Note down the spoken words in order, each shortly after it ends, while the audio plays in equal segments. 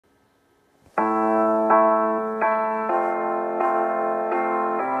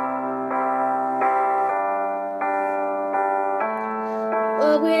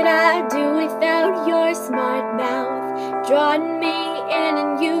do without your smart mouth, drawing me in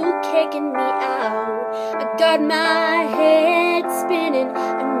and you kicking me out. I got my head spinning,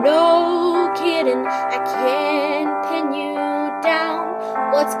 and no kidding, I can't pin you down.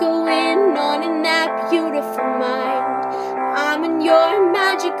 What's going on in that beautiful mind? I'm in your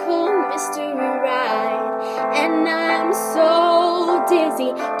magical mystery ride, and I'm so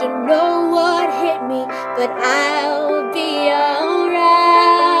dizzy, don't know what hit me, but I'll be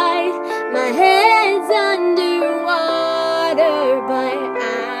alright. My head's underwater, but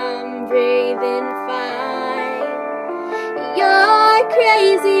I'm breathing fine. You're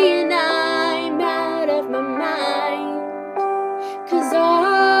crazy and I'm out of my mind, 'cause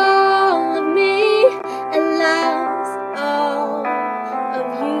all of me loves all of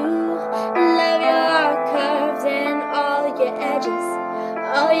you. Love your curves and all your edges,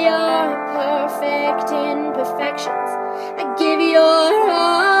 all your perfect imperfections. I give your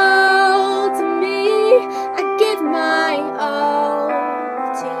all to me, I give my all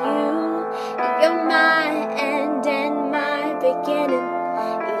to you. You're my end and my beginning,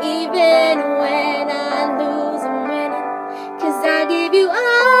 even when I lose I'm winning, 'cause I give you all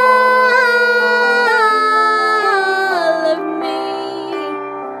of me,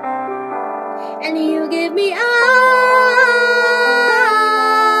 and you give me all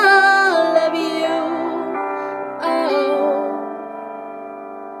of you. Oh,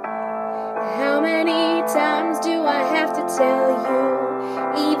 how many times do I have to tell you?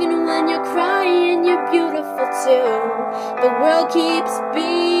 Even when you're crying, you're beautiful too. The world keeps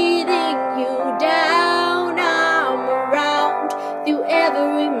beating you down. I'm around through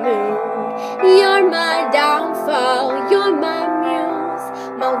every mood. You're my downfall, you're my muse,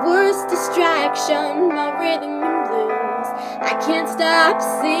 my worst distraction, my rhythm and blues. I can't stop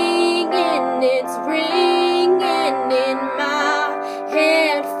singing, it's ringing in my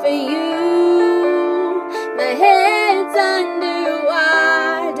head for you. My head's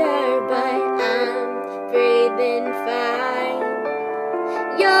underwater, but I'm breathing fine.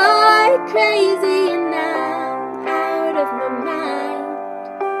 You're crazy and I'm out of my mind,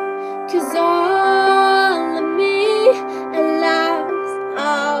 'cause all of me loves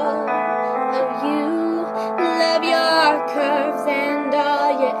all of you. Love your curves and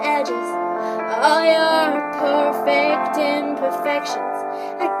all your edges, all your perfect imperfections.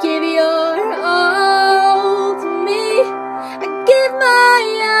 I give your all to me, I give my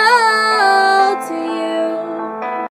all.